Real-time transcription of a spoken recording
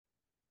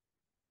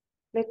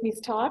Let me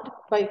start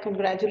by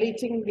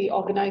congratulating the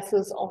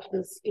organizers of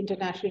this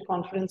International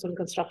Conference on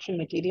Construction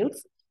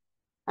Materials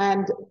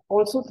and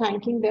also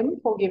thanking them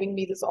for giving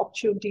me this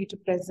opportunity to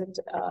present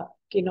a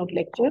keynote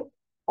lecture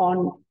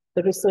on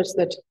the research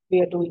that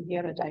we are doing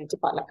here at IIT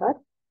Palakkad.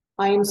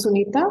 I am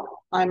Sunitha.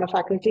 I am a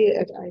faculty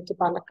at IIT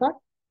Palakkad.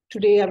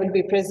 Today I will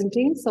be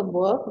presenting some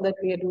work that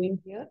we are doing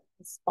here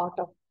as part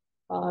of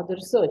the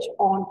research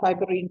on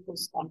fiber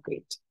reinforced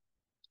concrete.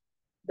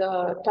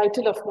 The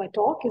title of my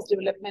talk is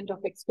Development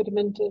and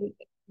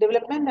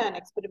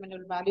Experimental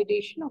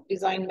Validation of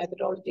Design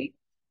Methodology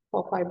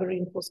for Fiber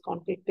Reinforced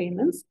Concrete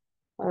Pavements.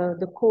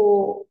 The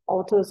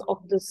co-authors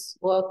of this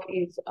work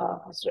is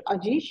Mr.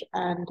 Ajish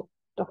and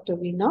Dr.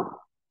 Veena.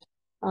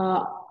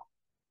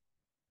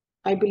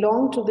 I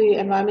belong to the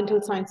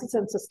Environmental Sciences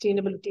and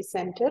Sustainability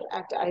Center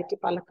at IIT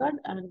Palakkad,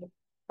 and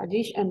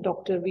Ajish and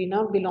Dr.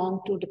 Veena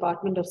belong to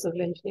Department of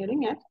Civil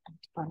Engineering at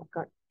IIT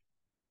Palakkad.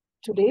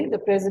 Today, the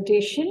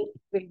presentation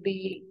will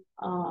be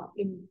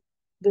in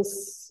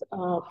this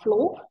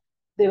flow.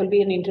 There will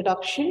be an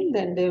introduction,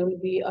 then there will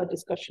be a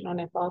discussion on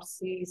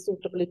FRC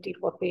suitability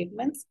for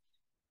pavements,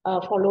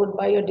 followed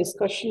by a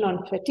discussion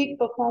on fatigue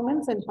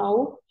performance and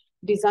how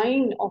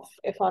design of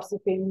FRC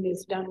pavement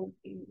is done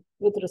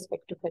with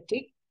respect to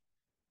fatigue,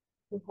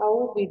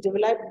 how we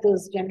develop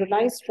those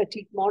generalized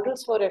fatigue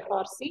models for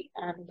FRC,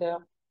 and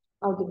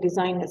how the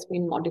design has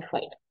been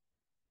modified.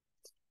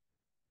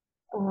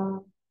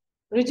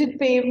 Rigid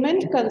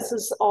pavement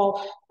consists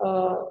of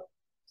a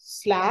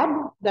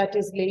slab that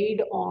is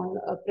laid on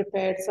a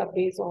prepared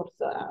subbase or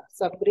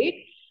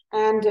subgrade,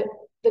 and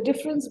the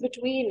difference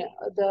between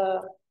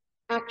the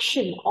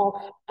action of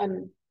a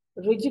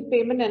rigid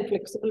pavement and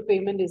flexible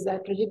pavement is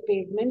that rigid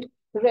pavement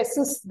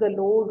resists the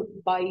load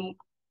by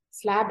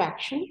slab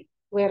action,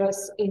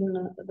 whereas in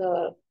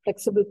the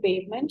flexible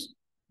pavement,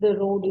 the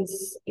load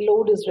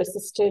is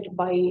resisted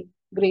by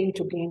grain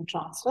to grain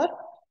transfer.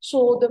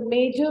 So the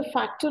major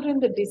factor in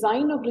the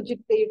design of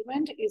rigid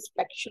pavement is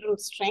flexural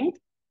strength,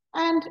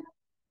 and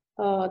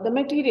the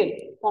material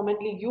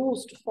commonly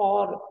used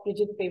for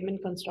rigid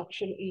pavement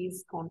construction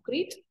is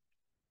concrete.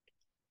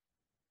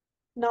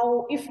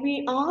 Now, if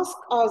we ask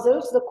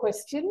ourselves the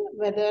question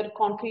whether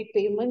concrete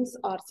pavements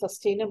are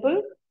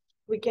sustainable,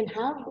 we can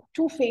have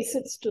two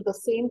facets to the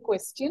same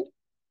question.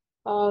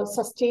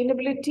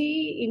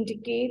 Sustainability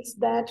indicates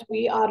that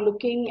we are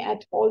looking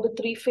at all the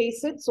three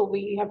facets. So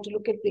we have to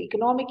look at the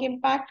economic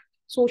impact,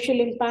 social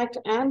impact,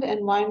 and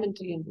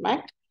environmental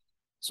impact.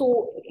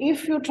 So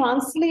if you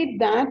translate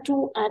that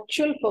to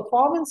actual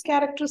performance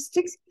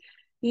characteristics,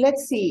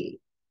 let's see,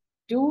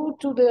 due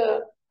to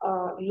the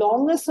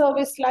longer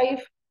service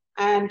life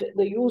and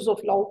the use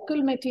of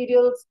local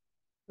materials,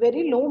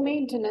 very low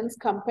maintenance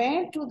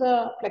compared to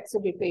the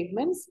flexible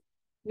pavements,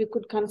 we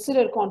could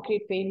consider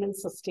concrete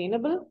pavements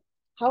sustainable.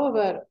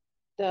 However,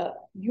 the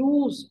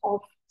use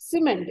of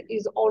cement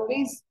is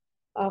always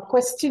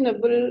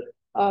questionable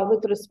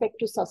with respect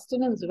to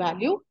sustenance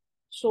value.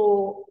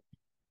 So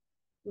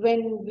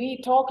when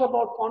we talk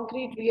about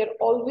concrete, we are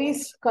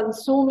always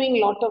consuming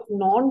a lot of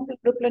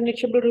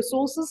non-replenishable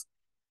resources.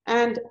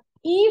 And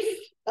if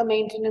a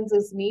maintenance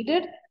is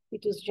needed,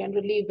 it is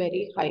generally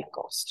very high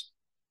cost.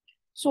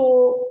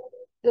 So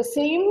the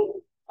same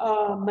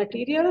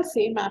material,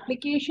 same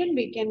application,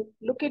 we can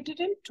look at it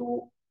in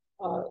two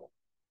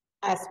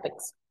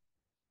aspects.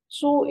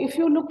 So if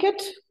you look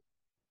at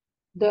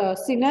the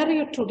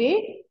scenario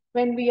today,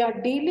 when we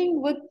are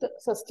dealing with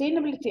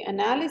sustainability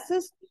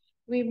analysis,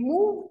 we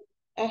move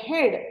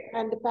ahead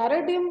and the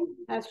paradigm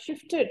has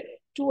shifted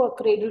to a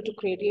cradle to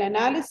cradle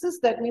analysis.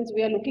 That means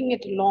we are looking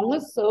at longer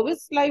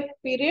service life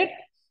period.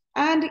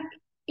 And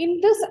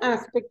in this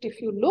aspect,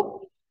 if you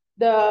look,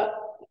 the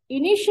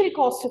initial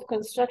cost of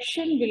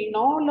construction will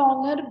no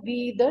longer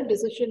be the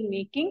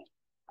decision-making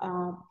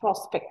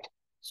prospect.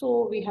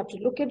 So we have to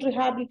look at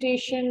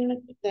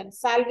rehabilitation, then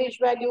salvage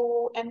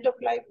value, end of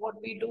life, what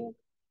we do,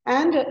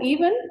 and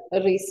even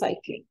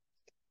recycling.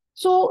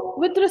 So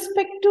with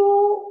respect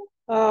to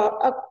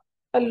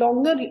a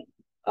longer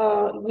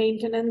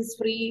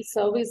maintenance-free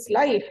service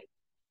life,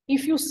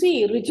 if you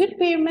see, rigid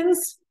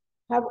pavements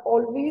have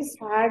always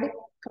had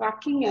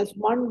cracking as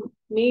one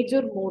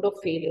major mode of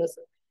failures.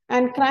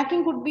 And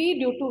cracking could be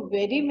due to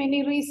very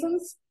many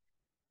reasons.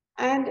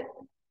 And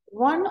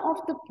one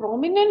of the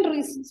prominent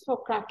reasons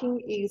for cracking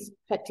is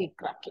fatigue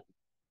cracking.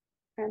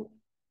 And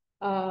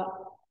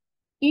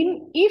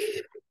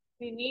if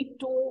we need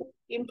to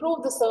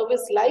improve the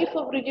service life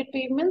of rigid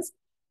pavements,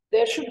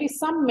 there should be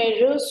some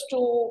measures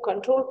to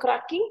control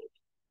cracking.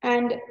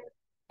 And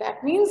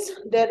that means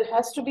there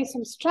has to be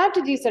some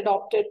strategies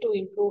adopted to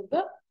improve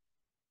the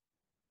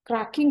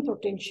cracking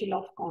potential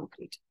of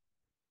concrete.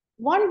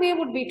 One way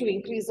would be to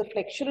increase the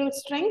flexural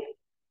strength,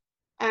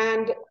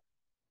 and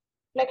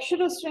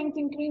flexural strength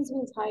increase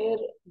means higher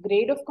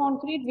grade of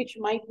concrete, which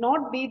might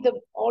not be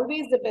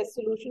always the best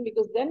solution,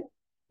 because then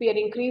we are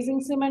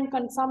increasing cement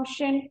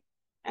consumption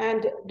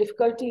and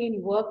difficulty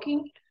in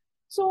working.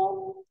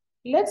 So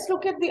let's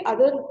look at the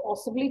other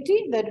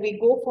possibility that we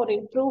go for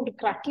improved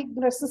cracking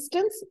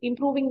resistance,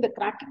 improving the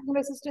cracking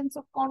resistance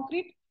of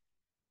concrete.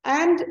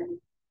 and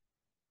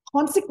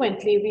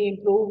consequently, we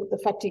improve the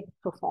fatigue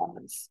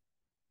performance.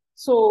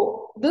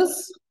 So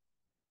this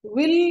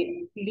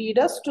will lead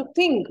us to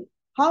think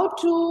how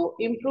to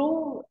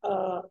improve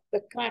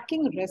the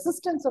cracking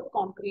resistance of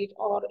concrete,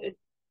 or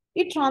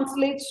it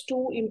translates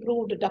to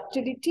improved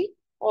ductility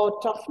or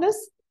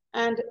toughness,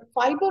 and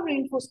fiber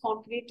reinforced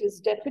concrete is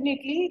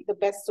definitely the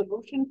best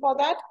solution for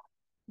that,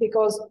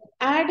 because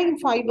adding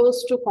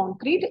fibers to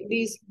concrete,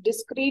 these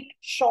discrete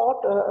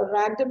short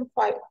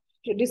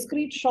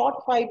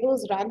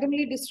fibers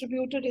randomly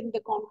distributed in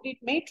the concrete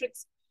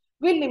matrix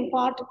will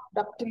impart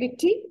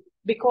ductility,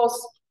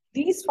 because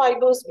these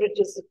fibers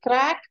bridges the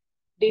crack,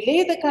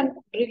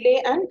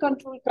 relay and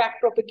control crack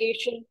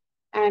propagation,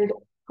 and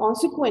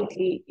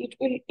consequently it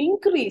will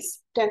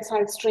increase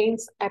tensile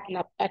strains at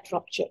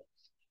rupture.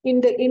 In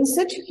the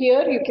inset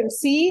here, you can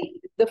see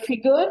the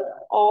figure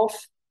of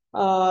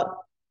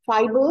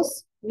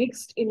fibers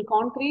mixed in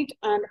concrete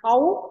and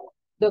how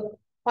the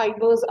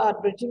fibers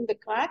are bridging the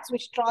cracks,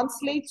 which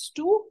translates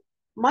to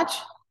much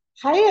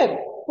higher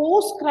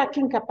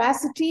post-cracking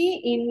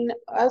capacity in,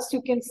 as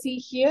you can see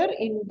here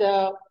in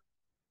the,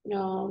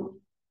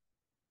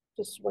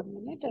 just 1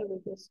 minute, I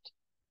will just,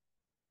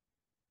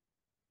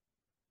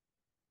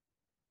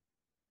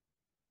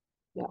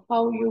 yeah,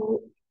 how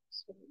you,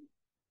 sorry.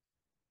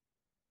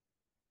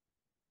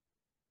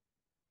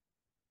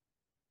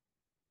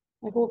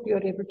 I hope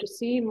you're able to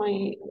see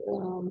my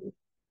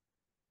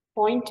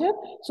pointer.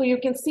 So you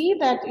can see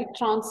that it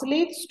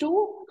translates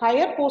to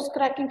higher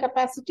post-cracking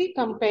capacity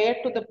compared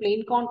to the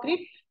plain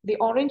concrete. The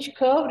orange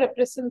curve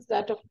represents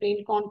that of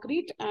plain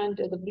concrete, and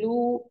the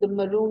blue, the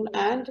maroon,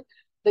 and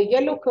the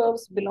yellow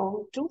curves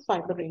belong to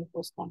fiber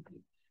reinforced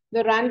concrete.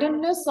 The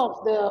randomness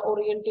of the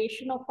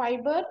orientation of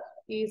fiber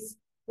is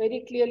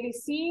very clearly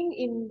seen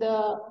in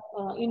the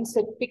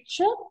inset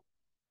picture,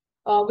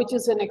 which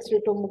is an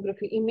X-ray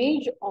tomography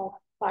image of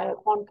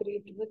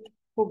concrete with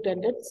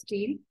hook-ended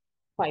steel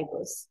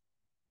fibers.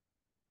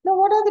 Now,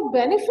 what are the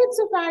benefits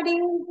of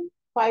adding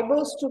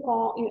fibers to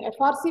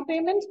FRC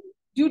pavement?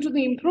 Due to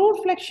the improved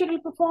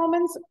flexural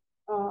performance,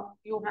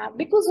 you have,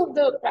 because of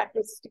the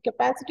characteristic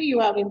capacity, you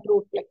have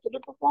improved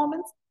flexural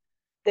performance.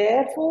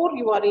 Therefore,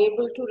 you are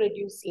able to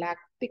reduce slack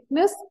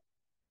thickness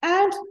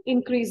and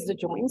increase the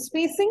joint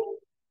spacing.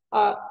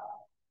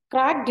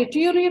 Crack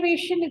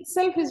deterioration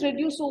itself is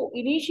reduced, so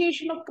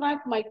initiation of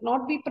crack might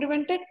not be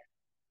prevented.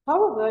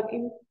 However,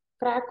 in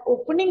crack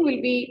opening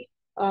will be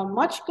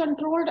much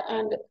controlled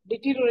and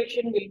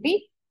deterioration will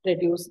be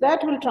reduced.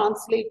 That will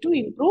translate to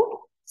improved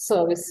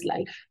service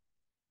life.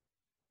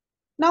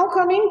 Now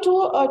coming to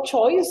a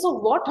choice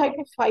of what type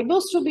of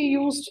fibers to be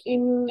used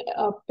in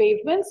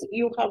pavements,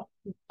 you have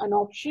an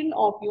option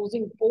of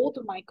using both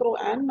micro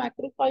and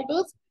macro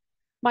fibers.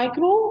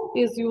 Micro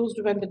is used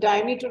when the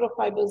diameter of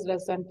fiber is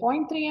less than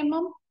 0.3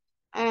 mm.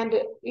 And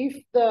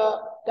if the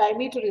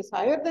diameter is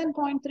higher than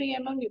 0.3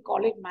 mm, you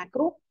call it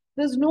macro.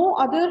 There's no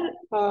other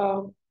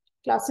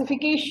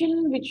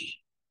classification which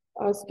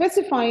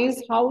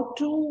specifies how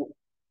to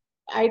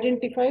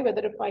identify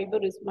whether a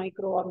fiber is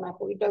micro or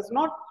macro. It does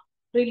not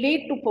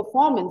relate to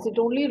performance. It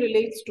only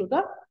relates to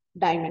the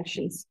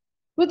dimensions.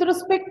 With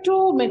respect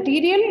to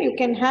material, you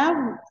can have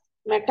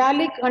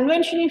metallic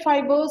conventional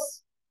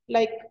fibers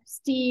like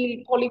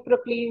steel,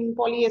 polypropylene,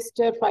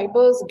 polyester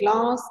fibers,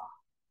 glass,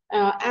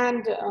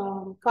 and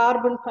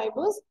carbon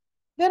fibers.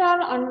 There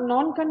are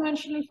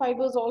non-conventional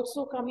fibers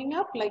also coming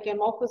up, like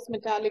amorphous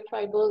metallic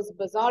fibers,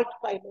 basalt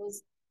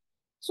fibers.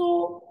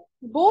 So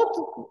both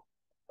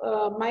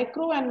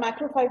micro and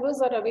macro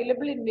fibers are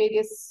available in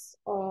various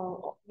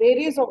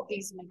of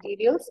these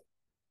materials.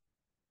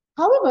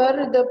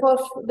 However,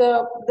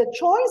 the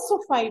choice of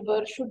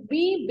fiber should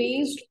be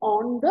based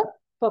on the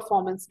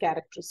performance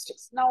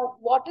characteristics. Now,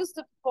 what is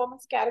the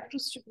performance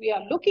characteristic we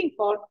are looking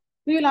for?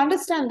 We will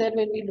understand that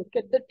when we look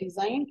at the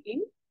design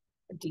in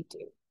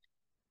detail.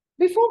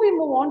 Before we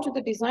move on to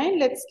the design,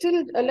 let's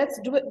dwell a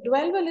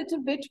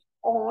little bit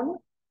on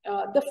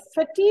the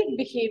fatigue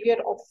behavior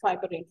of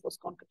fiber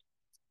reinforced concrete.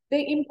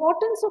 The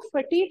importance of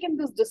fatigue in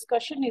this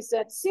discussion is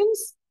that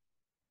since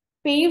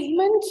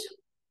pavement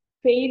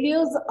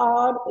failures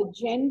are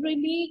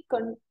generally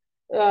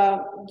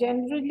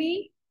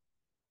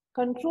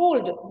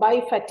controlled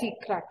by fatigue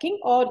cracking,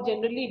 or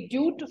generally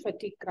due to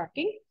fatigue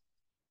cracking,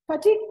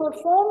 fatigue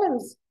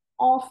performance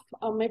of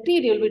a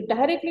material will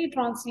directly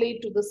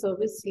translate to the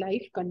service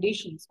life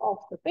conditions of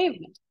the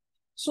pavement.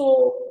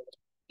 So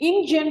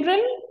in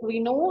general, we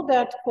know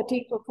that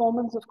fatigue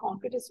performance of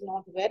concrete is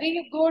not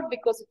very good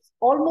because it's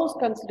almost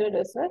considered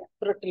as a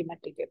brittle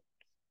material.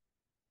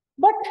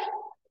 But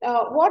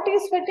what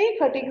is fatigue?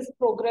 Fatigue is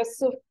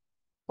progressive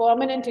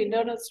permanent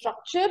internal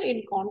structure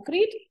in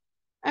concrete,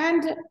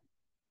 and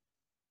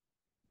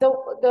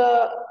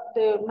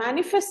the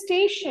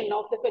manifestation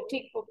of the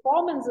fatigue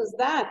performance is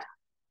that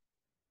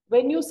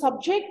when you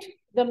subject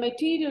the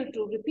material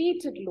to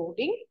repeated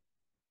loading,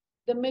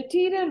 the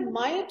material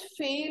might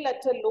fail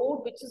at a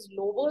load which is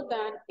lower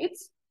than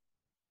its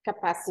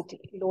capacity,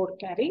 load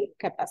carrying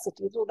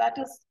capacity. So that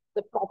is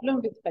the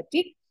problem with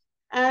fatigue.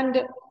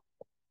 And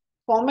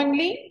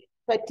commonly,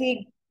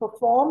 fatigue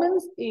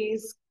performance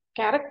is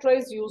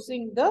characterized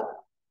using the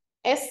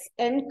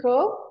SN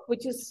curve,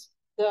 which is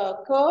the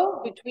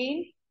curve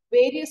between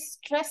various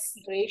stress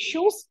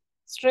ratios.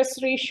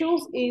 Stress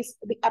ratios is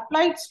the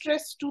applied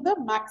stress to the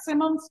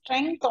maximum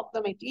strength of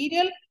the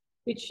material,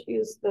 which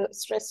is the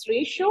stress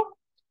ratio,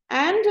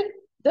 and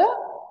the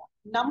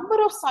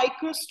number of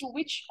cycles to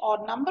which,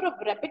 or number of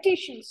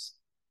repetitions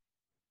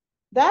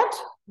that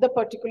the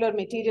particular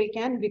material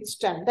can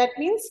withstand. That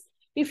means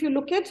if you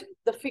look at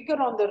the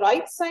figure on the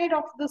right side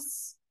of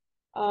this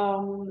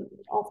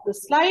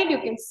slide, you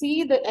can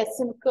see the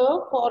SN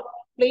curve for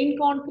plain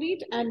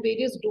concrete and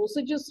various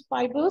dosages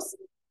fibers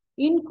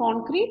in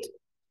concrete.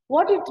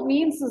 What it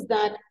means is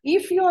that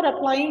if you are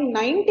applying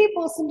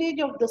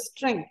 90% of the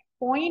strength,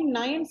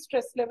 0.9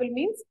 stress level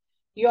means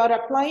you are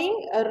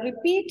applying a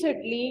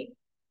repeatedly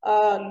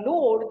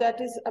load that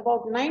is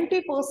about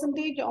 90%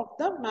 of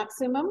the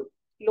maximum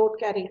load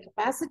carrying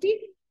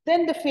capacity,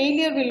 then the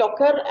failure will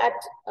occur at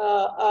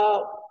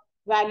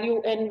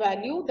value, N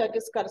value, that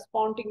is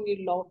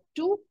correspondingly log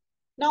 2.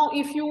 Now,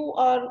 if you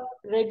are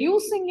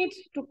reducing it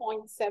to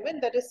 0.7,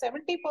 that is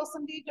 70%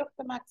 of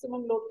the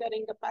maximum load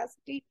carrying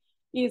capacity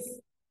is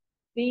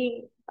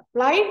being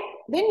applied,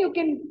 then you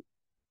can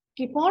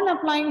keep on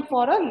applying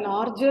for a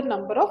larger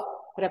number of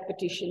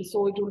repetitions.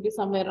 So it will be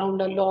somewhere around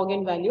a log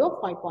N value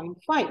of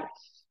 5.5.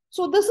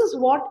 So this is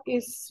what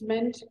is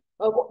meant,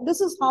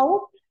 this is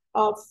how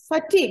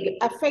fatigue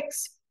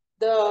affects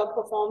the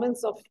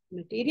performance of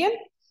material.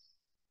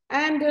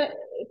 And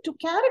to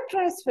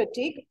characterize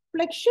fatigue,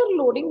 flexure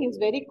loading is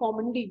very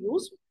commonly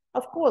used.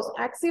 Of course,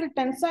 axial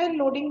tensile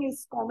loading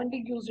is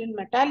commonly used in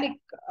metallic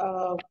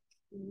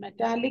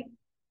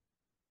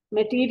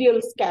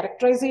materials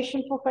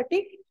characterization for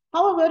fatigue.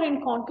 However,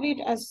 in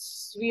concrete,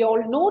 as we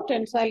all know,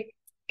 tensile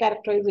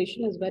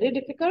characterization is very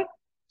difficult.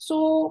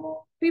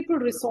 So people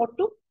resort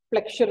to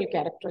flexural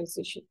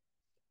characterization.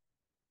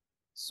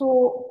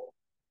 So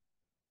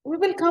we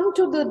will come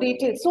to the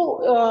details.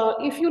 So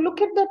if you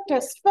look at the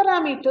test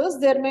parameters,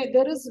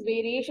 there is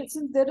variation.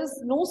 Since there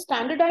is no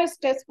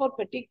standardized test for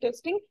fatigue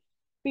testing,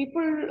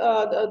 people,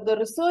 the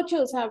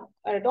researchers have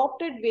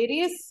adopted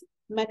various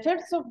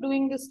methods of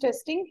doing this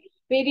testing.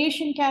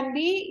 Variation can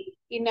be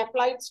in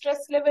applied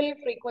stress level,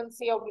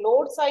 frequency of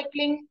load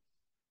cycling.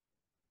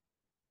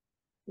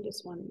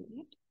 Just 1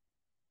 minute.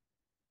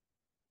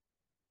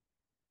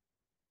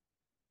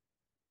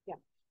 Yeah.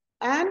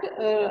 And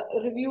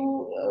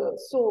review,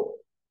 so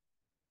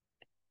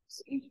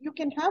you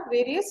can have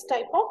various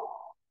type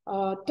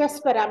of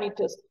test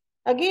parameters.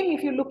 Again,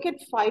 if you look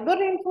at fiber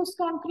reinforced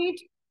concrete,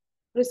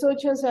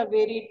 researchers have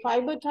varied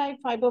fiber type,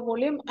 fiber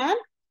volume, and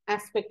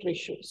aspect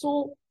ratio.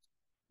 So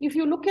if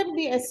you look at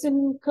the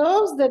SN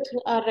curves that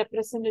are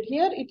represented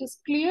here, it is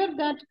clear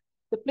that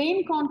the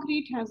plain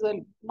concrete has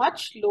a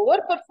much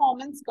lower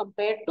performance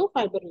compared to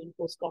fiber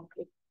reinforced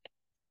concrete.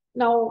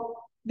 Now,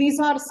 these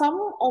are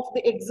some of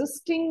the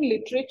existing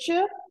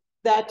literature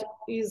that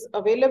is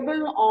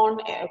available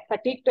on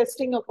fatigue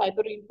testing of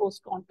fiber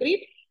reinforced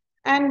concrete.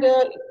 And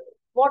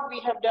what we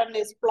have done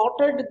is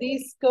plotted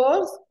these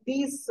curves,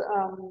 these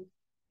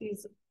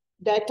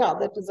data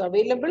that is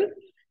available,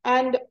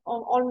 and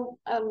on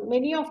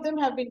many of them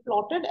have been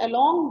plotted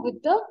along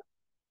with the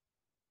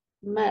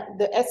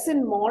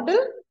SN model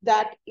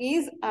that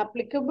is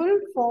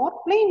applicable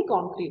for plain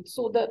concrete.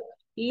 So the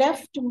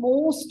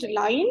leftmost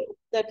line,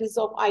 that is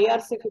of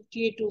IRC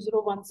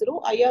 582010,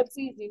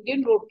 IRC is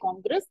Indian Road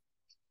Congress.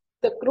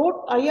 The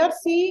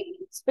IRC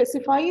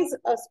specifies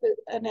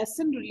an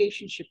SN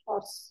relationship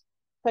or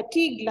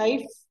fatigue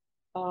life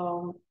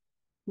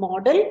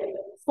model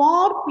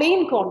for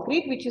plain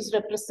concrete, which is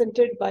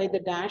represented by the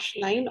dashed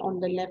line on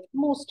the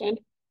leftmost end.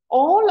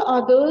 All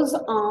others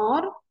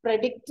are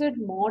predicted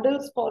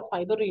models for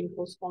fiber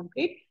reinforced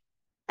concrete.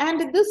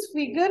 And this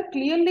figure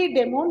clearly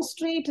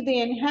demonstrates the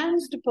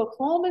enhanced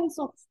performance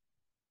of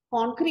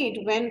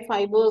concrete when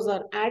fibers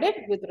are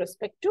added with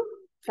respect to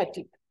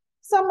fatigue.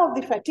 Some of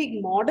the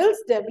fatigue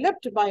models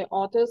developed by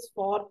authors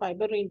for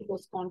fiber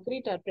reinforced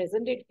concrete are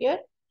presented here.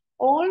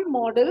 All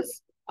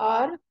models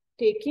are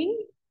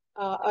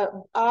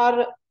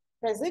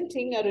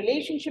presenting a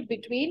relationship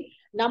between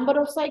number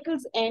of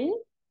cycles N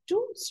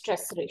to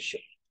stress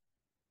ratio.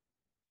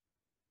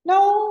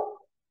 Now,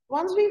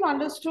 once we've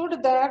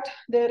understood that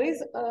there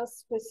is a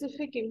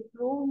specific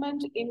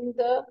improvement in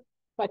the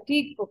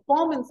fatigue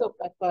performance of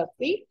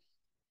FRC,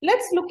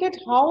 let's look at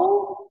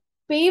how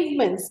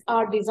pavements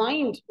are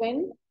designed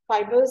when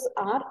fibers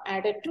are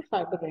added to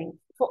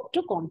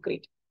to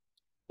concrete.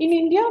 In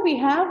India, we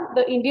have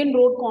the Indian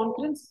Road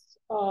Conference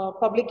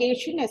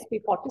publication SP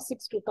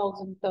 46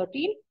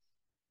 2013.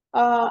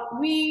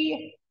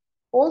 We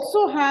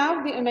also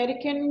have the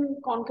American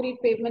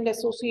Concrete Pavement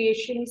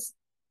Association's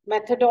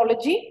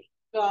methodology,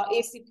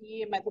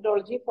 ACPA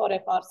methodology for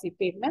FRC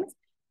pavements.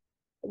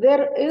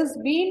 There has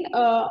been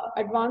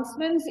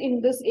advancements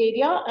in this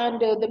area, and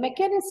the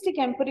mechanistic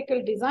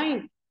empirical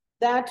design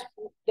that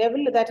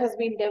has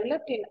been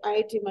developed in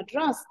IIT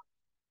Madras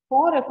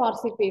for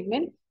FRC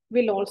pavement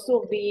will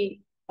also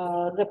be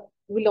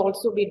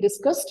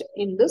discussed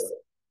in this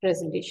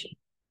presentation.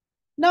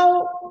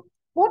 Now,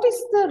 what is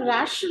the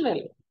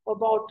rationale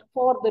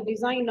for the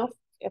design of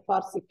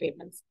FRC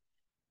pavements?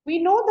 We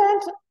know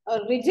that a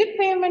rigid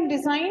pavement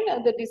design,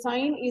 the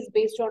design is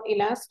based on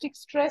elastic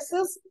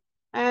stresses,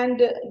 and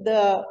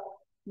the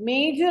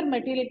major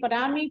material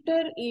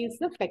parameter is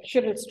the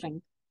flexural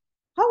strength.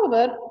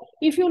 However,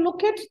 if you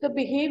look at the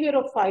behavior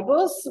of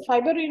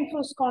fiber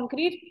reinforced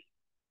concrete,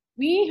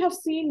 we have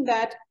seen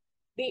that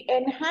the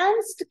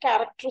enhanced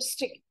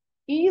characteristic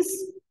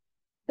is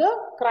the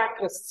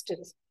crack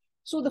resistance.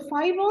 So the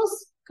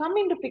fibers come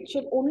into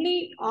picture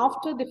only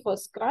after the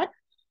first crack.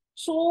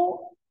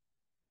 So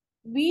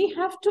we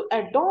have to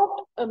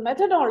adopt a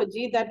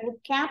methodology that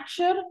would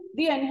capture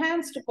the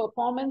enhanced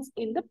performance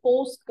in the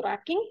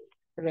post-cracking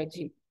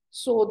regime.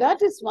 So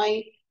that is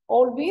why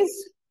always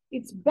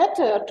it's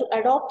better to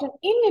adopt an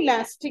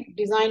inelastic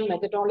design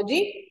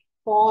methodology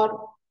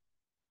for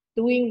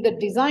doing the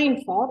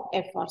design for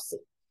FRC.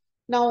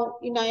 Now,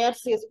 in Nayar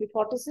CSP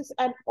 46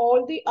 and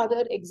all the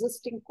other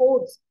existing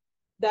codes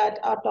that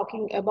are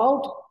talking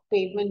about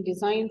pavement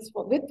designs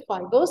with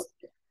fibers,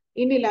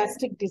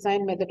 inelastic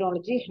design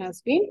methodology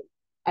has been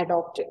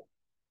adopted.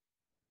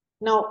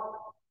 Now,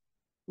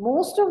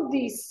 most of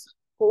these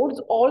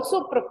codes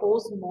also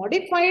propose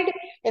modified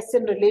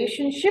SN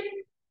relationship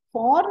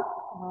for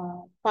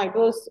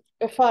fibers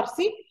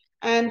FRC,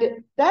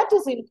 and that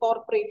is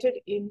incorporated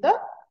in the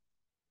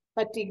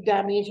fatigue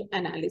damage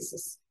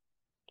analysis.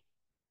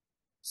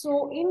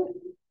 So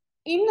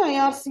in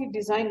IRC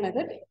design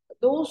method,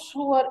 those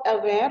who are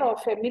aware or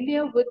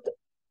familiar with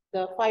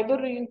the fiber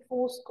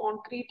reinforced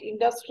concrete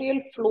industrial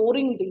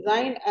flooring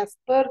design as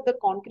per the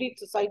Concrete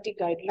Society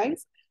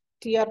guidelines,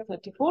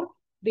 TR34,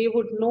 they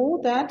would know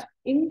that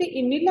in the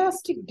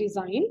inelastic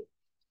design,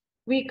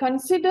 we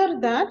consider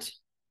that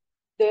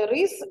there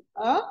is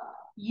a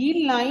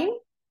yield line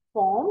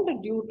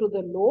formed due to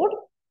the load.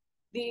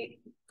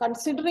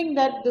 Considering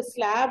that the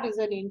slab is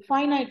an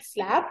infinite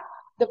slab,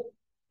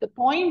 the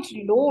point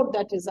load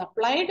that is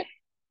applied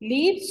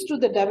leads to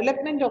the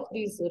development of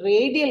these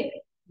radial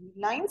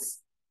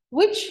lines,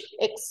 which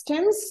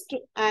extends to,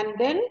 and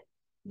then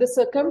the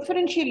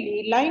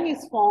circumferential line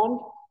is formed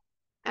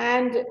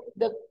and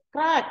the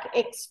crack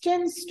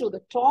extends to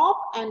the top,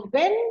 and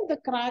when the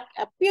crack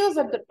appears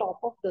at the top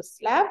of the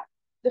slab,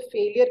 the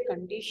failure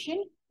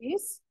condition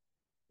is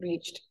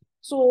reached.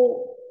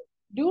 So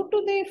due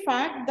to the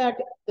fact that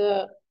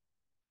the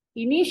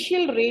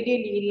initial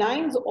radial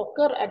lines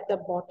occur at the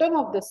bottom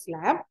of the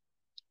slab,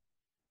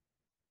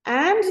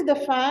 and the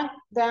fact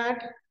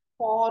that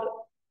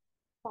for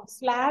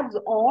slabs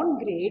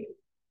on grade,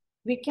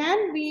 we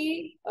can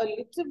be a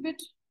little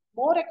bit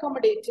more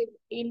accommodative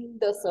in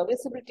the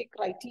serviceability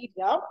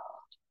criteria,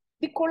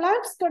 the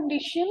collapse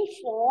condition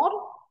for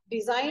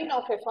design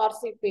of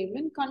FRC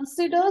pavement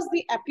considers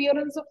the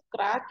appearance of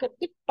crack at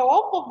the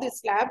top of the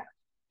slab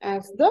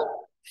as the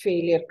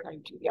failure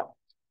criteria.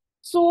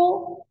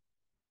 So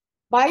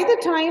by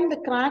the time the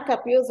crack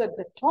appears at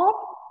the top,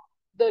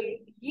 the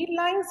yield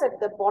lines at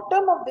the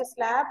bottom of the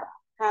slab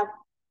have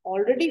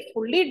already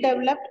fully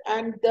developed,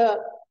 and the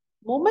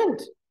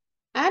moment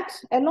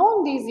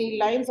along these yield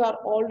lines are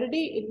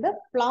already in the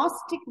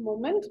plastic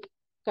moment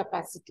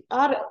capacity,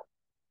 are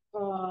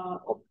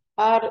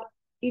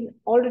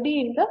already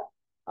in the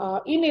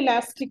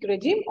inelastic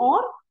regime,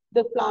 or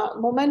the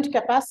moment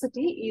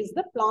capacity is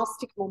the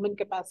plastic moment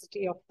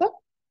capacity of the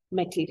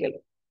material.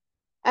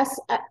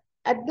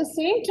 At the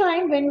same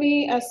time, when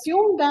we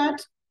assume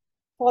that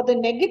for the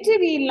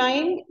negative yield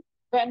line,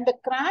 when the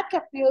crack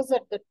appears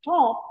at the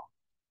top,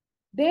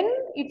 then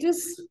it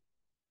is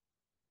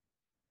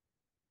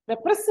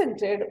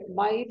represented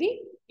by the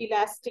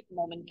elastic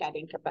moment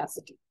carrying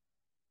capacity.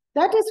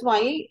 That is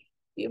why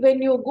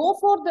when you go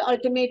for the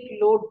ultimate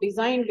load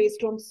design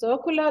based on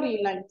circular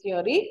yield line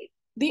theory,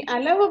 the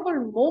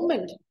allowable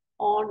moment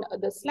on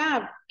the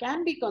slab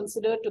can be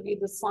considered to be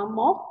the sum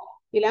of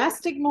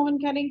elastic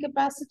moment carrying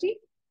capacity,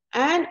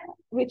 and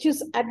which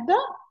is at the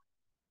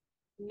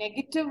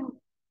negative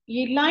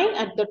yield line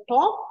at the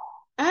top,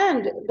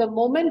 and the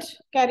moment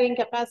carrying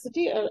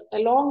capacity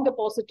along the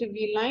positive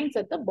yield lines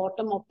at the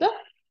bottom of the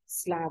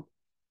slab.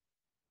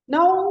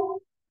 Now,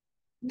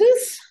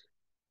 this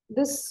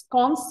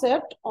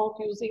concept of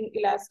using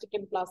elastic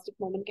and plastic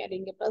moment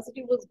carrying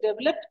capacity was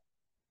developed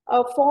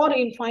for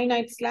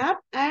infinite slab,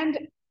 and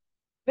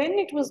when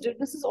it was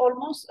this is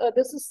almost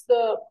this is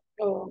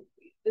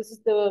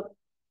the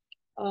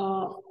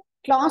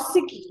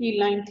classic yield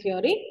line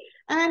theory,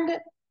 and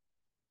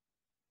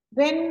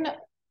when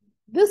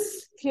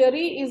this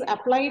theory is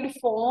applied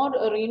for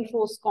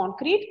reinforced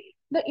concrete,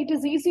 it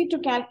is easy to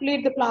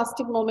calculate the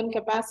plastic moment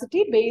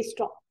capacity based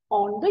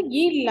on the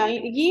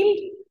yield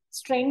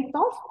strength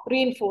of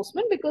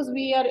reinforcement, because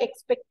we are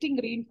expecting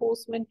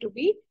reinforcement to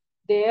be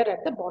there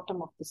at the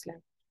bottom of the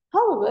slab.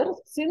 However,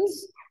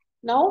 since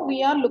now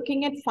we are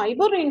looking at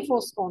fiber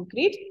reinforced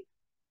concrete,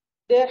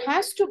 there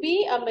has to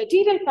be a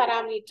material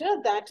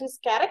parameter that is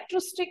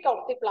characteristic of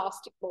the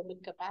plastic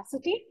moment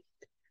capacity,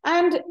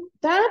 and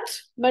that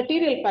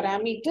material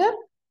parameter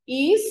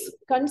is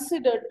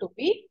considered to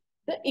be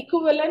the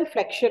equivalent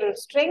flexural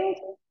strength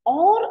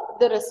or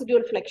the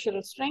residual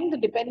flexural strength,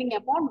 depending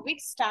upon which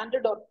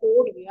standard or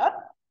code we are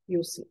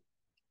using.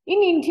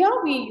 In India,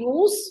 we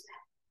use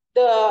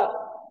the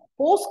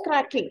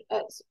post-cracking.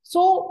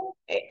 So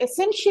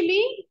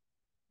essentially,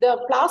 the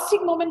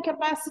plastic moment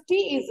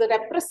capacity is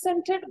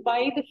represented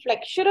by the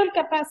flexural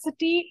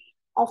capacity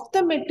of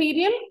the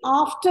material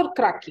after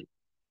cracking,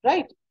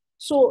 right?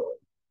 So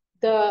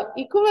the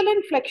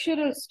equivalent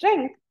flexural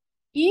strength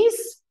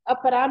is a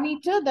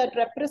parameter that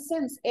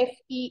represents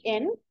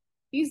FEN,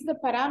 is the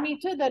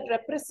parameter that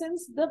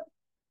represents the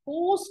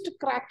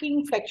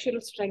post-cracking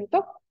flexural strength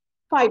of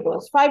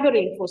fibers, fiber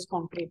reinforced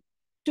concrete.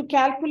 To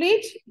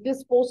calculate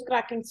this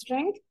post-cracking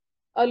strength,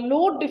 a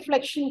load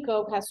deflection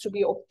curve has to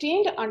be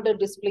obtained under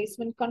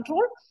displacement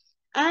control,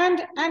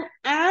 and an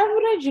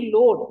average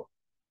load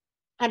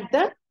at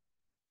the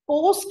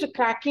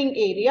post-cracking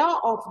area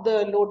of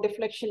the load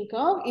deflection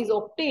curve is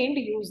obtained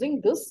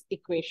using this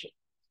equation.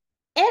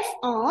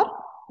 FR,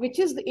 which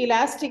is the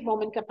elastic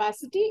moment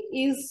capacity,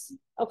 is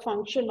a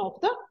function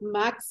of the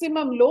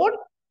maximum load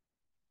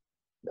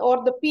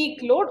or the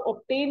peak load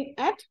obtained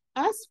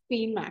as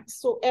Pmax.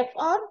 So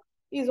FR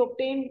is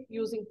obtained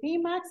using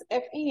Pmax,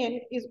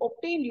 FEN is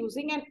obtained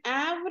using an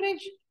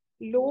average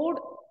load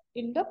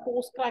in the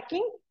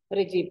post-cracking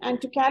regime.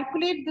 And to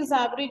calculate this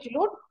average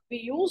load, we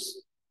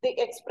use the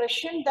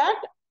expression that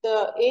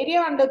the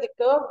area under the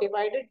curve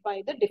divided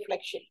by the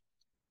deflection.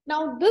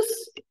 Now,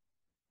 this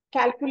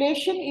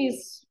calculation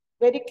is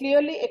very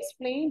clearly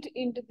explained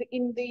in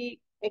the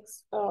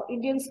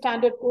Indian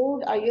Standard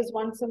Code IS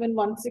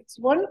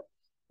 17161,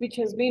 which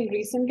has been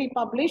recently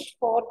published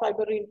for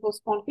fiber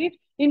reinforced concrete.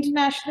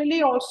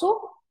 Internationally also,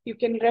 you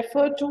can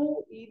refer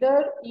to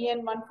either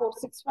EN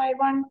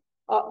 14651,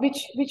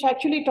 which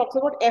actually talks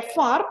about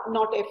FR,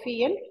 not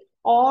FEN,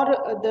 or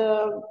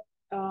the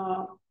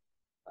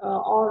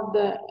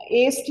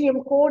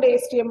ASTM code,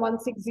 ASTM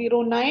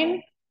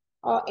 1609.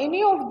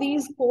 Any of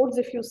these codes,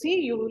 if you see,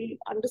 you will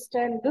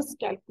understand this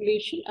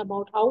calculation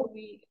about how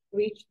we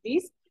reach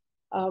these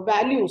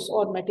values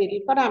or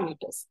material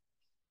parameters.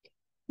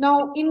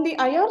 Now, in the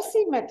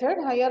IRC method,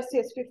 IRC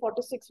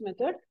SP46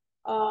 method,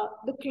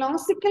 the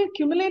classical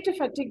cumulative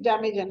fatigue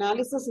damage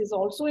analysis is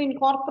also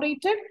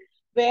incorporated,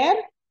 where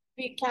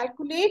we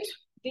calculate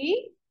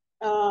the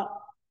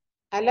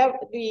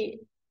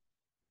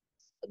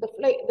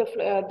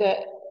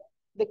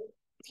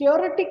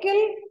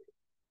theoretical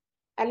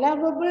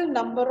allowable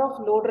number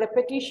of load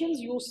repetitions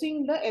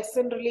using the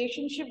SN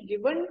relationship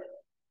given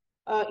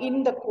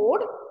in the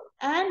code,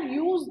 and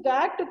use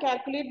that to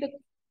calculate the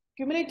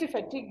cumulative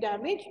fatigue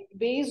damage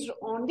based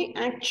on the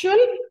actual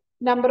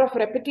number of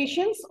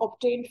repetitions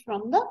obtained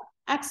from the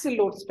axial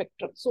load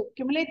spectrum. So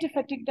cumulative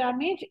fatigue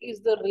damage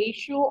is the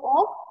ratio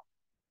of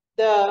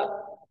the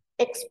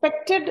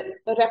expected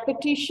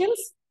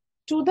repetitions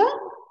to the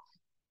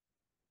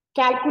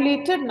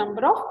calculated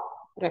number of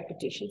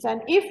repetitions.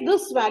 And if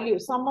this value,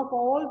 sum of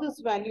all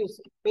these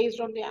values based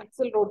on the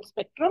axial load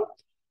spectrum,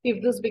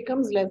 if this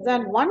becomes less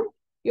than 1,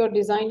 your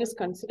design is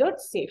considered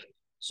safe.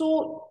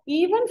 So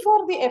even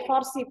for the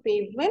FRC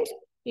pavement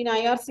in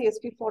IRC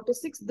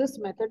SP46, this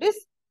method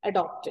is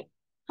adopted.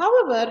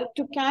 However,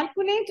 to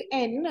calculate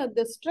N,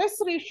 the stress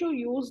ratio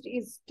used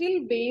is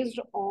still based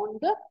on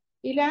the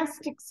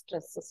elastic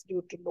stresses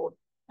due to load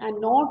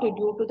and not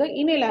due to the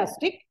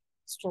inelastic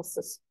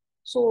stresses.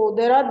 So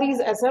there are these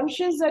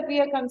assumptions that we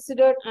are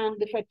considered, and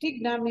the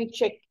fatigue damage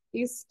check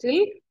is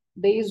still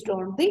based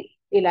on the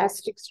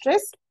elastic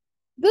stress.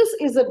 This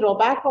is a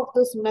drawback of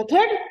this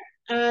method,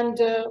 and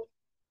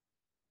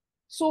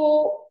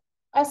so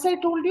as I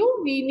told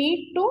you, we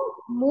need to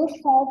move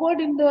forward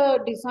in the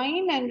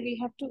design, and we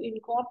have to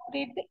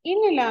incorporate the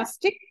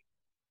inelastic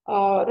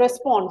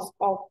response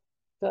of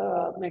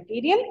the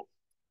material.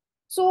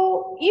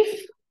 So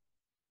if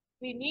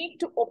we need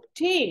to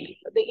obtain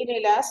the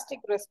inelastic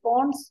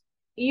response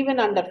even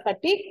under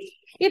fatigue,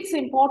 it's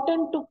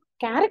important to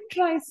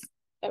characterize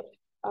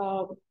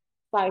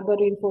fiber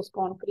reinforced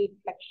concrete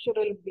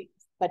flexural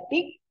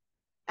fatigue.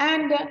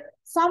 And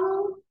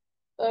some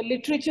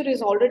literature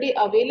is already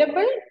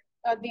available.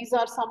 These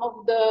are some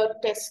of the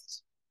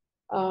tests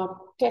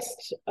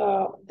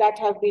that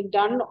have been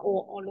done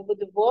all over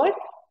the world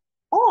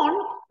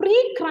on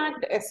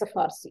pre-cracked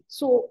SFRC.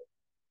 So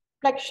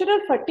flexural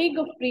fatigue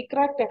of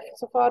pre-cracked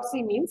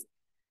SFRC means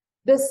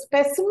the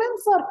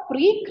specimens are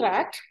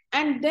pre-cracked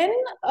and then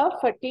a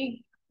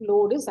fatigue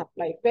load is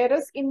applied.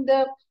 Whereas in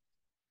the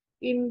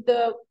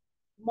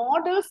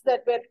models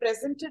that were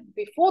presented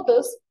before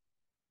this,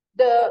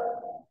 the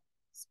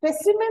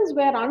specimens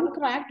were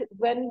uncracked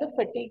when the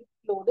fatigue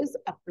load is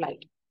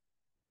applied.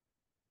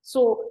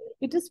 So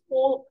it is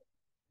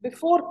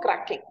before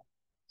cracking.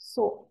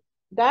 So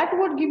that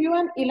would give you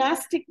an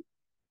elastic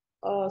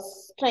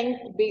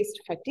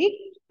strength-based fatigue,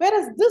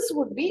 whereas this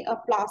would be a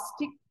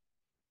plastic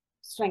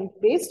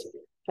strength-based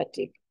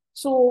fatigue.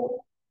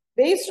 So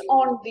based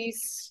on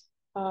these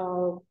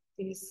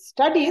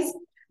studies,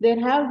 there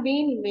have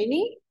been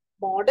many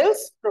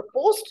models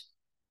proposed.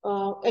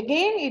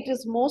 Again, it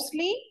is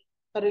mostly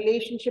a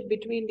relationship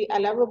between the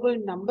allowable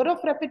number of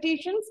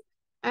repetitions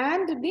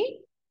and the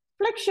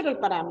flexural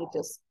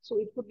parameters. So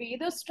it could be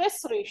either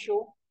stress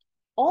ratio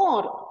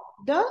or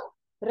the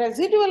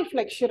residual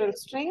flexural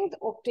strength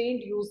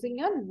obtained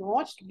using a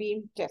notched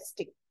beam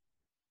testing.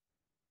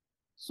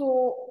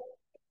 So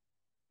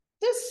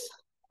this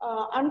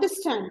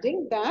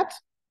understanding that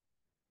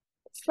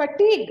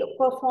fatigue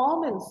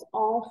performance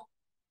of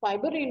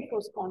fiber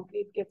reinforced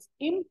concrete gets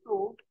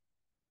improved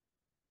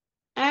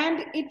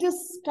and it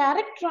is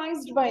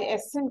characterized by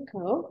SN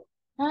curve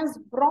has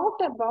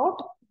brought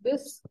about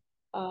this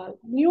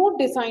new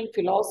design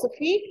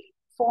philosophy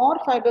for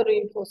fiber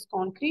reinforced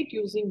concrete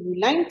using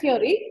new-line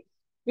theory,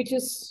 which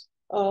is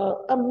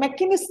a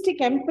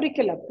mechanistic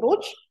empirical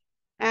approach,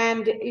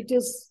 and it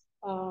is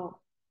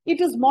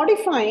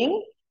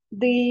modifying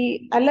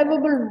the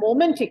allowable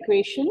moment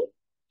equation,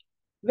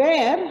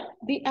 where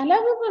the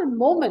allowable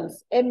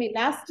moments M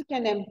elastic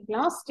and M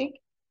plastic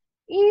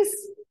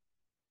is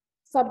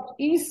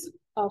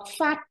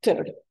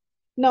factored.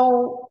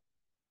 Now,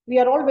 we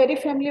are all very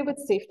familiar with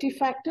safety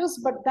factors,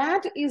 but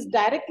that is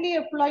directly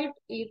applied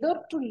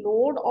either to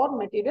load or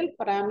material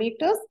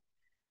parameters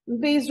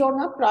based on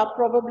a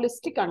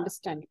probabilistic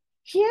understanding.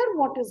 Here,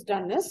 what is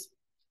done is,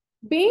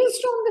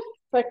 based on the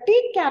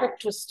fatigue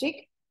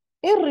characteristic,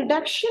 a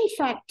reduction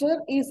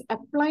factor is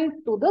applied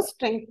to the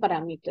strength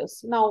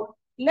parameters. Now,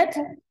 let's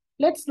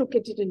look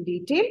at it in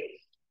detail.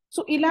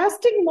 So,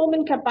 elastic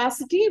moment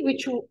capacity,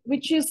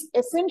 which is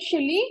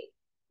essentially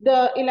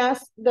the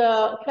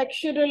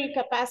flexural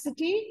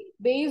capacity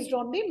based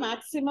on the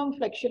maximum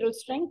flexural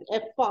strength,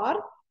 FR.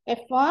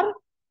 FR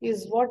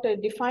is what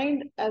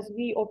defined as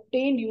we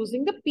obtained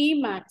using the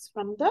Pmax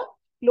from the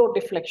load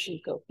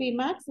deflection curve.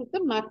 Pmax is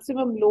the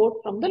maximum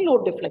load from the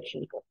load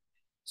deflection curve.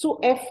 So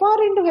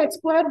FR into h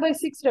square by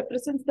 6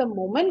 represents the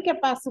moment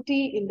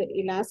capacity in the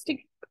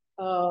elastic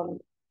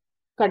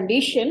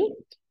condition.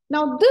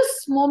 Now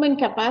this moment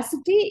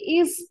capacity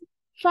is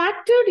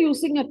factored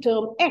using a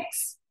term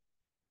X.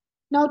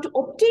 Now to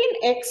obtain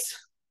X,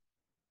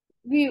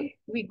 we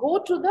go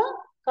to the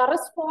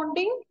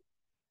corresponding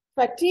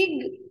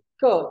fatigue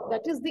curve,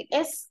 that is the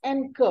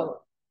SN curve.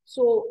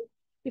 So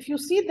if you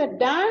see, the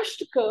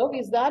dashed curve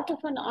is that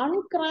of an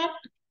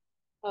uncracked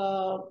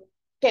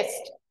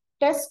test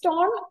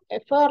on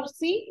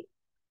FRC,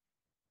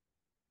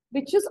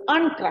 which is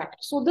uncracked.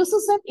 So this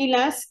is an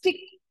elastic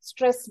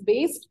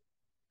stress-based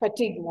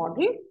fatigue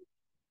model,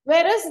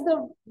 whereas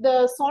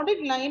the solid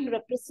line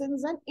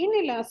represents an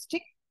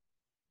inelastic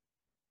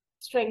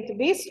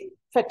strength-based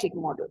fatigue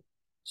model.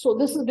 So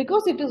this is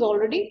because it is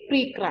already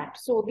pre-cracked.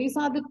 So these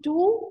are the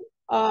two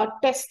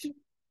test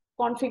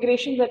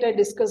configurations that I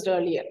discussed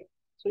earlier.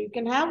 So you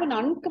can have an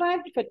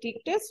uncracked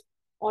fatigue test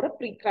or a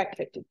pre-cracked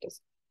fatigue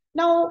test.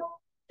 Now,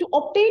 to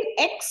obtain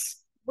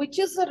X, which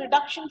is a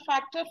reduction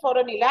factor for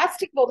an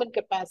elastic moment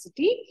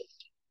capacity,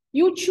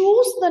 you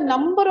choose the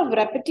number of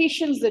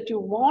repetitions that you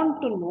want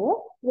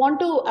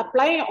to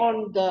apply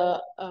on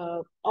the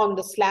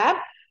slab.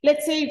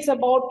 Let's say it's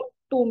about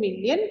 2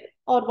 million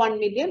or 1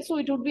 million. So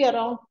it would be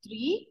around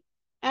 3.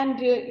 And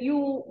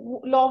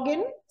you log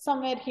in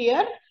somewhere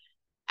here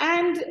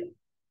and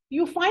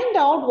you find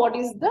out what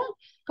is the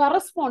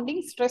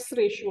corresponding stress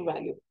ratio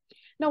value.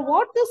 Now,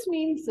 what this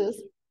means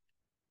is,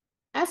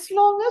 as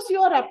long as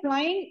you are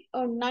applying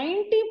a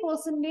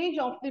 90%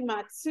 of the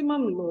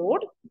maximum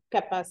load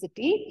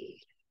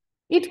capacity,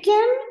 it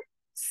can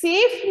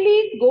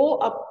safely go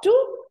up to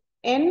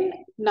n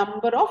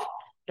number of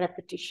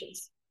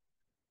repetitions.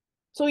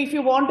 So if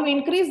you want to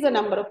increase the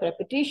number of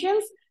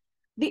repetitions,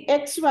 the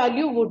X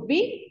value would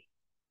be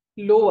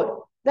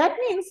lower. That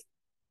means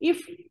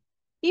if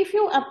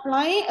you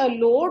apply a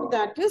load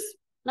that is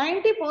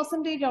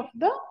 90% of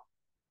the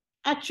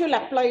actual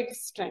applied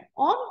strength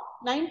or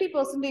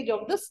 90%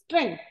 of the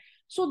strength,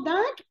 so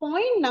that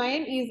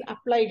 0.9 is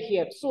applied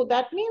here. So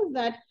that means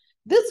that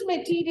this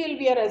material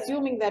we are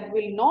assuming that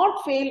will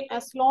not fail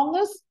as long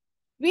as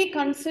we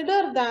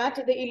consider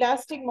that the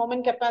elastic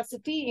moment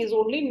capacity is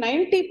only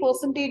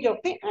 90% of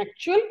the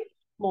actual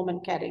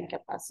moment carrying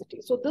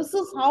capacity. So this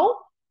is how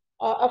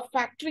a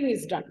factoring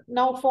is done.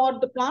 Now for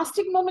the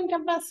plastic moment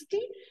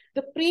capacity,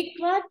 the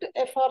pre-cracked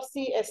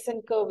FRC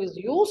SN curve is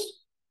used.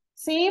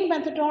 Same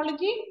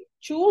methodology,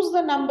 choose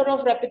the number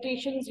of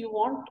repetitions you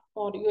want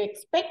or you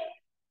expect,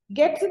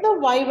 get the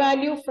Y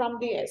value from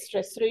the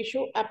stress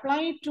ratio,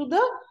 apply it to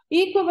the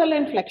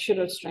equivalent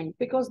flexural strength,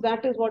 because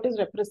that is what is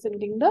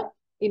representing the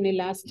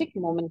inelastic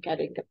moment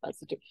carrying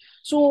capacity.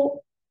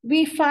 So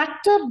we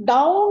factor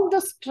down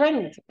the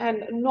strength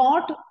and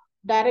not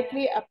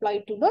directly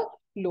apply to the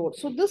load.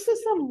 So this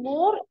is a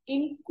more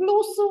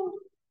inclusive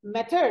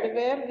method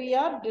where we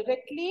are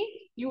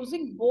directly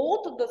using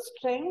both the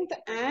strength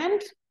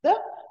and the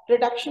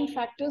reduction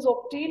factors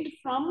obtained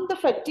from the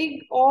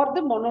fatigue or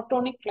the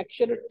monotonic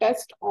flexural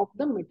test of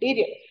the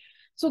material.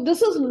 So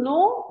this is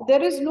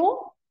there is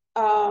no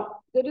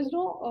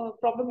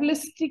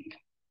probabilistic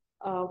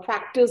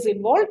factors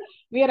involved.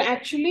 We are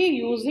actually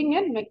using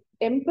an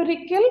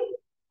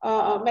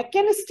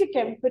mechanistic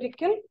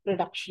empirical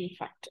reduction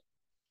factor.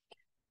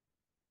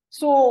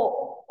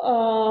 So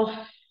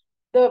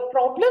the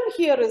problem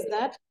here is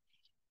that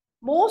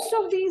most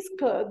of these,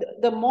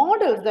 the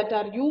models that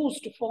are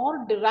used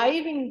for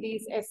deriving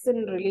these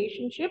SN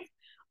relationships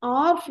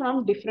are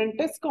from different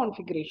test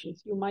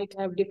configurations. You might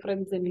have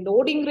difference in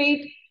loading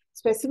rate,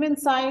 specimen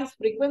size,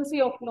 frequency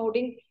of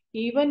loading,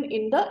 even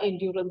in the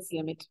endurance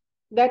limit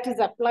that is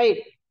applied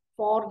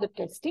for the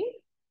testing.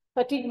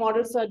 Fatigue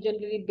models are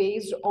generally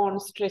based on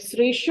stress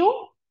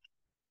ratio.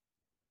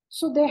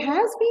 So there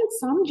has been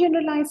some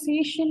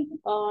generalization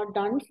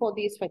done for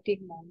these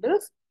fatigue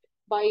models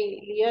by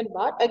Lee and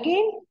Barr.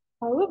 Again,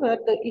 however,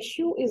 the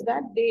issue is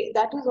that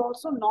that is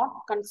also not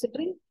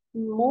considering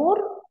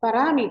more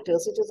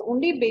parameters. It is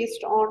only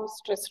based on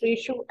stress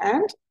ratio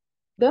and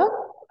the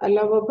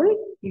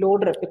allowable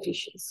load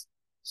repetitions.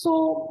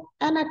 So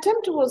an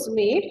attempt was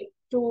made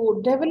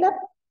to develop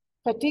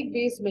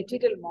fatigue-based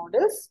material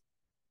models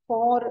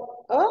for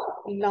a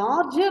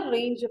larger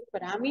range of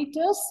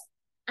parameters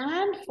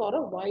and for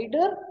a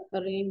wider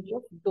range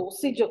of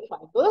dosage of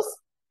fibers.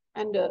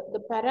 And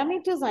the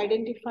parameters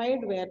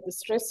identified were the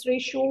stress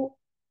ratio,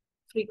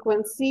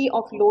 frequency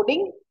of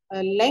loading,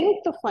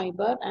 length of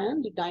fiber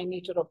and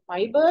diameter of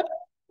fiber,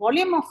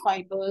 volume of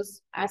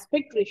fibers,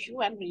 aspect ratio,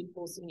 and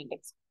reinforcing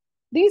index.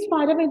 These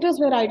parameters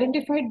were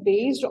identified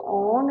based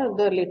on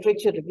the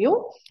literature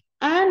review,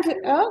 and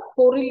a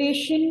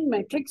correlation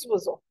matrix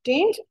was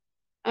obtained.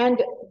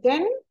 And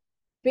then,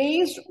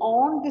 based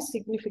on the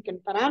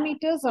significant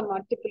parameters, a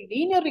multiple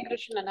linear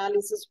regression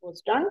analysis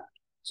was done.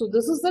 So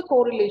this is the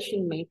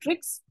correlation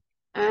matrix,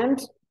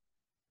 and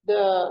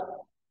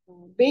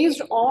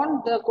based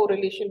on the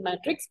correlation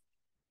matrix,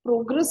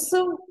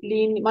 progressive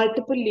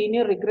multiple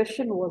linear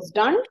regression was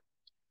done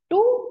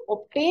to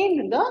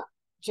obtain the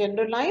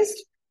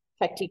generalized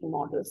fatigue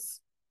models.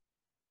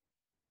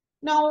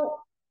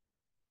 Now,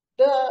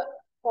 the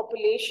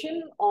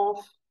population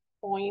of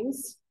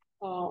points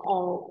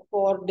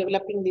for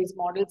developing these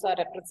models are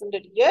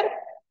represented here,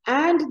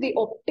 and the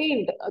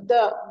obtained,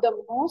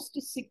 the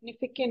most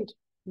significant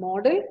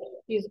model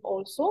is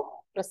also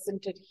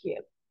presented here.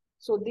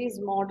 So these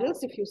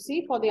models, if you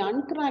see for the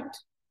uncracked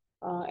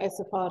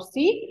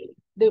SFRC,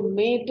 the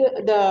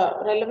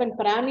relevant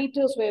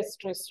parameters were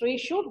stress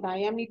ratio,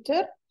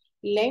 diameter,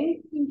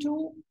 length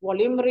into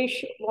volume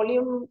ratio,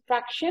 volume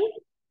fraction,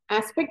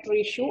 aspect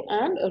ratio,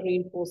 and a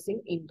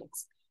reinforcing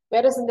index.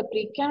 Whereas in the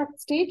pre-cracked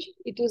stage,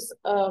 it is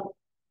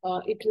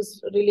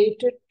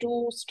related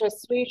to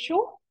stress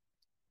ratio,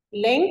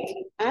 length,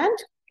 and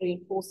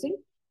reinforcing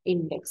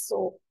index.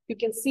 So you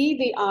can see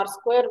the R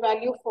square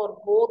value for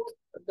both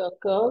the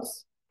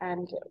curves,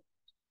 and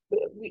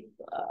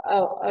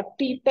a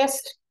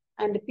t-test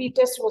and the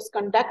p-test was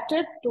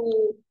conducted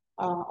to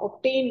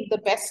obtain the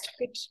best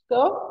fit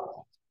curve.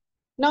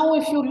 Now,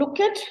 if you look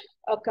at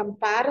a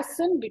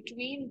comparison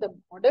between the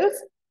models,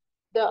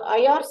 the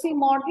IRC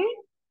model,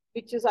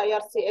 which is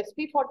IRC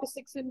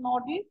SP46 in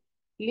model,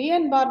 Lee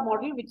and Barr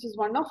model, which is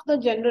one of the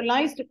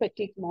generalized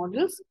fatigue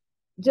models,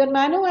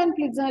 Germano and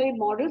Pizzari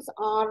models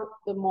are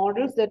the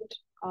models that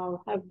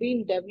have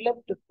been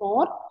developed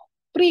for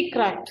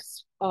pre-cracked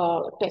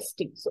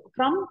testing. So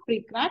from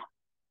pre-cracked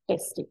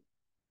testing.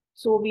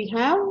 So we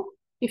have,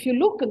 if you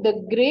look at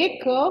the gray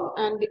curve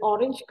and the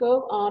orange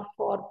curve are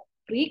for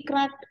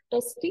pre-cracked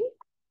testing.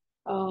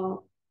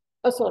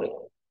 Sorry,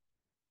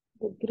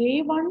 the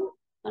gray one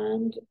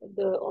and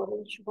the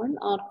orange one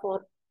are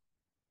for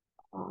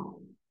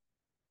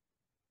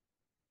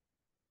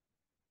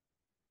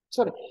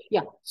sorry,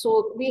 yeah.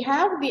 So we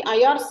have the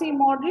IRC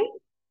model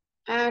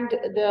and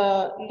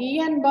the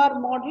Lee and Barr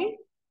model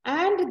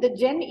and the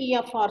Gen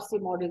FRC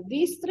model.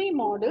 These three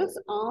models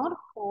are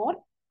for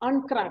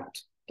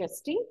uncracked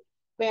testing,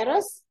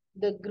 whereas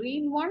the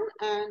green one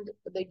and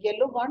the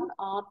yellow one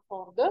are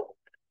for the,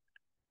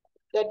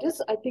 that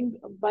is, I think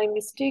by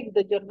mistake,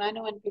 the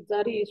Germano and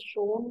Pizzari is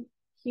shown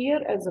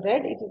here as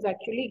red. It is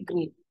actually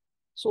green.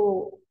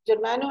 So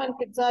Germano and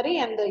Pizzari,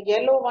 and the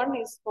yellow one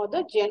is for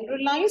the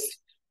generalized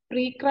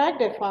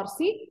pre-cracked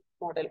FRC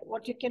model.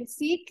 What you can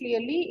see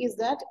clearly is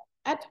that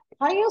at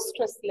higher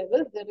stress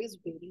levels, there is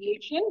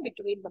variation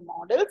between the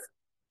models,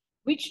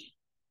 which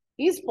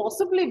is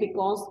possibly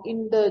because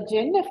in the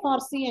Gen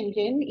FRC and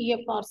Gen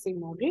EFRC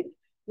model,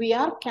 we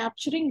are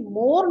capturing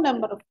more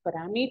number of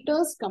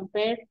parameters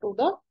compared to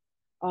the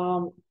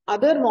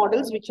other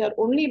models, which are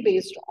only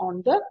based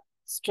on the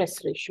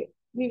stress ratio.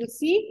 We will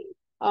see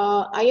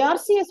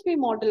IRCSP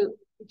model,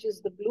 which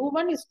is the blue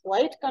one, is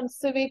quite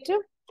conservative.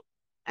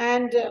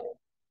 And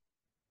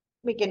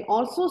we can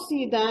also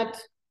see that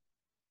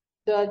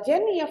the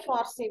Gen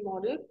FRC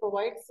model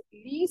provides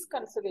least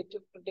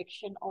conservative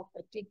prediction of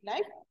fatigue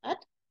life at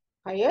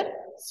higher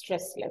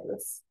stress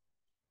levels.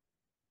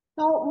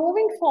 Now,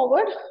 moving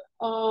forward,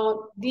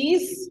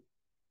 these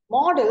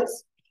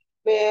models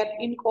were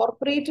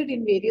incorporated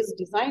in various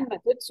design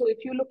methods. So if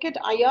you look at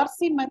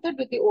IRC method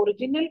with the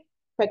original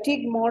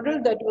fatigue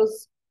model that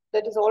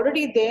is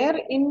already there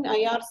in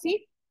IRC,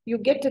 you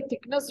get a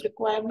thickness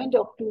requirement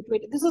of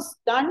 220. This is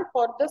done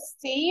for the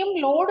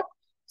same load,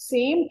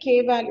 same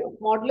K value,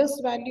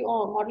 modulus value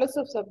or modulus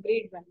of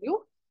subgrade value.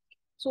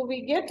 So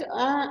we get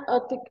a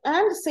thick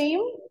and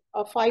same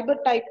fiber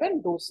type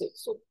and dosage.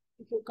 So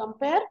if you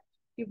compare,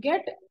 you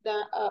get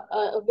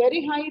a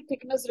very high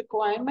thickness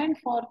requirement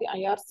for the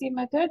IRC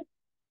method.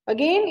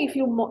 Again, if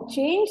you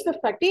change the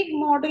fatigue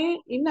model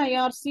in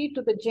IRC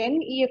to the Gen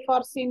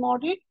EFRC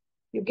model,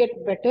 you get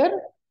better,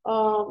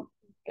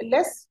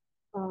 less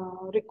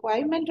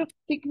requirement of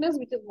thickness,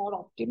 which is more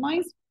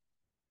optimized.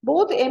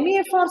 Both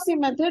MEFRC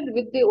method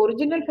with the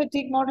original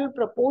fatigue model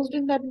proposed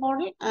in that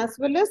model as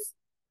well as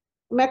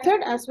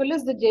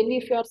the Gen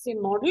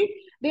EFRC model,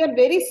 they are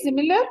very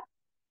similar,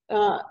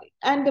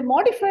 and the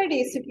modified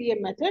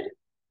ACPM method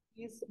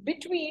is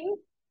between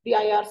the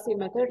IRC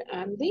method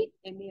and the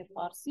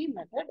MEFRC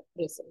method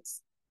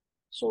results.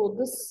 So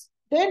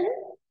then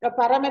a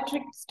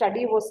parametric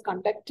study was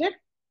conducted,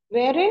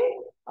 wherein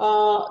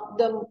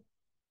the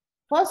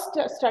first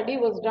study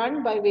was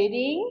done by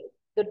varying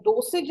the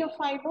dosage of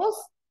fibers.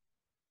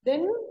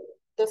 Then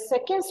the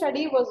second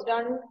study was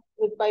done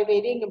by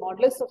varying the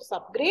modulus of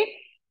subgrade,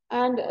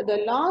 and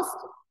the last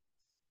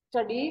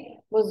study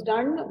was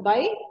done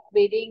by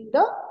varying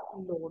the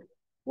load.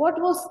 What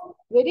was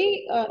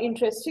very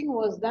interesting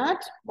was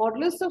that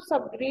modulus of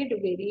subgrade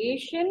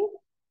variation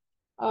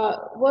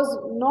was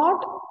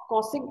not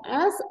causing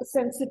as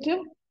sensitive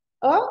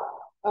a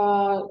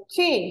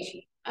change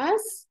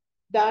as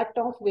that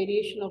of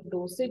variation of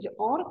dosage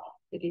or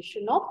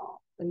variation of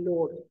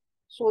load.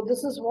 So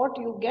this is what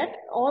you get.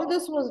 All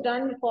this was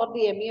done for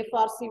the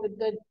MEFRC with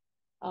the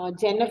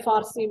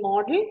GenFRC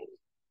model,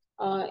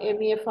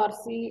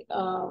 MEFRC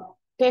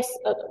test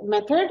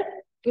method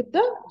with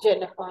the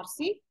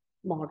GenFRC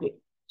model.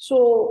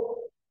 So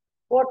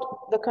what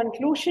the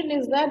conclusion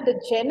is that the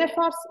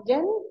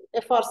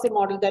GenFRC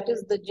model, that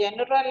is the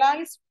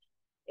generalized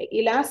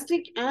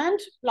elastic and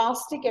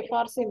plastic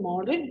FRC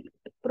model,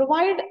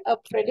 provide a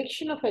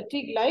prediction of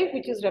fatigue life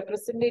which is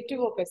representative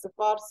of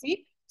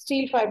SFRC,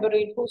 steel fiber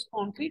reinforced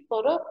concrete,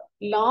 for a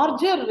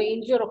larger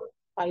range of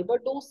fiber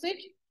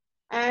dosage.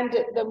 And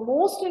the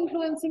most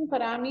influencing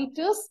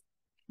parameters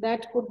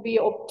that could be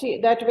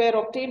were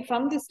obtained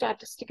from the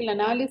statistical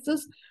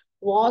analysis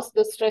was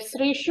the stress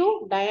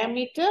ratio,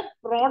 diameter,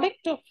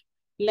 product of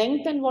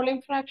length and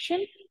volume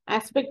fraction,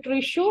 aspect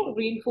ratio,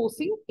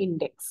 reinforcing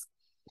index.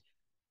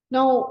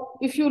 Now,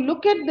 if you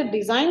look at the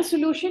design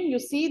solution, you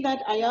see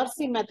that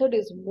IRC method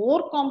is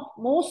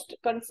most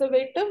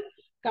conservative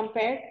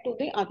compared to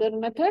the other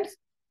methods.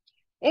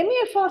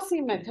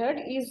 MEFRC method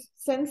is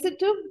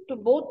sensitive to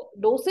both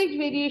dosage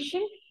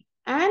variation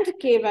and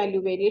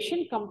K-value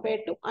variation compared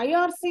to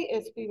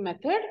IRC-SP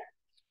method,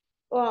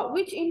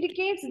 which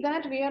indicates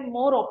that we are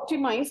more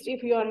optimized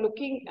if you are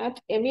looking at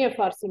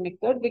MEFRC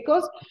method,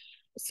 because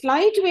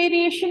slight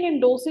variation in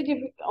dosage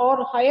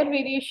or higher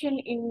variation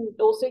in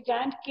dosage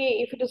and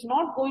K, if it is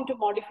not going to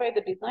modify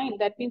the design,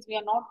 that means we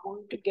are not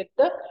going to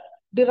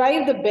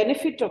derive the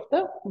benefit of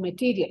the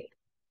material.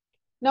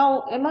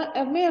 Now,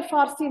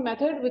 MEFRC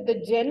method with the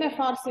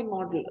GenFRC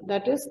model,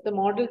 that is the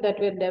model that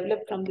we have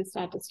developed from the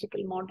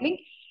statistical modeling,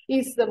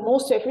 is the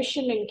most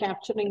efficient in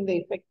capturing the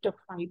effect of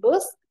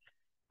fibers.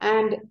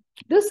 And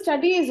this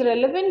study is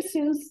relevant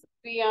since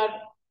we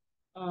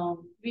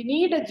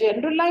need a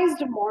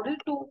generalized model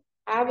to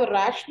have a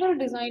rational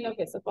design of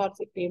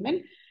SFRC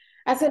pavement.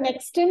 As an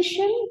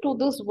extension to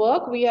this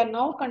work, we are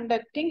now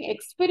conducting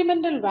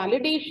experimental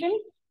validation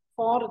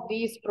for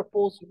these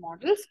proposed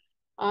models.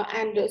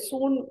 And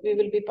soon we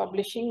will be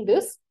publishing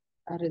this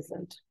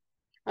result.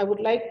 I would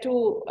like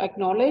to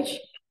acknowledge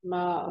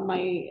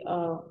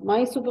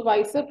my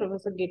supervisor,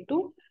 Professor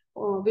Gettu,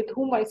 with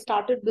whom I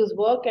started this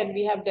work, and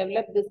we have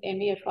developed this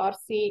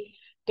MEFRC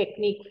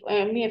technique,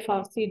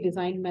 MEFRC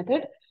design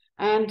method,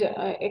 and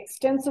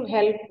extensive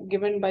help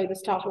given by the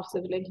staff of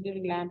Civil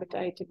Engineering Lab at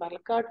IIT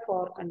Palakkad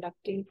for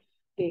conducting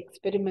the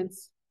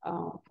experiments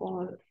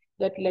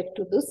that led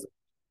to this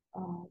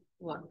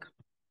work.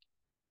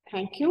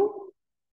 Thank you.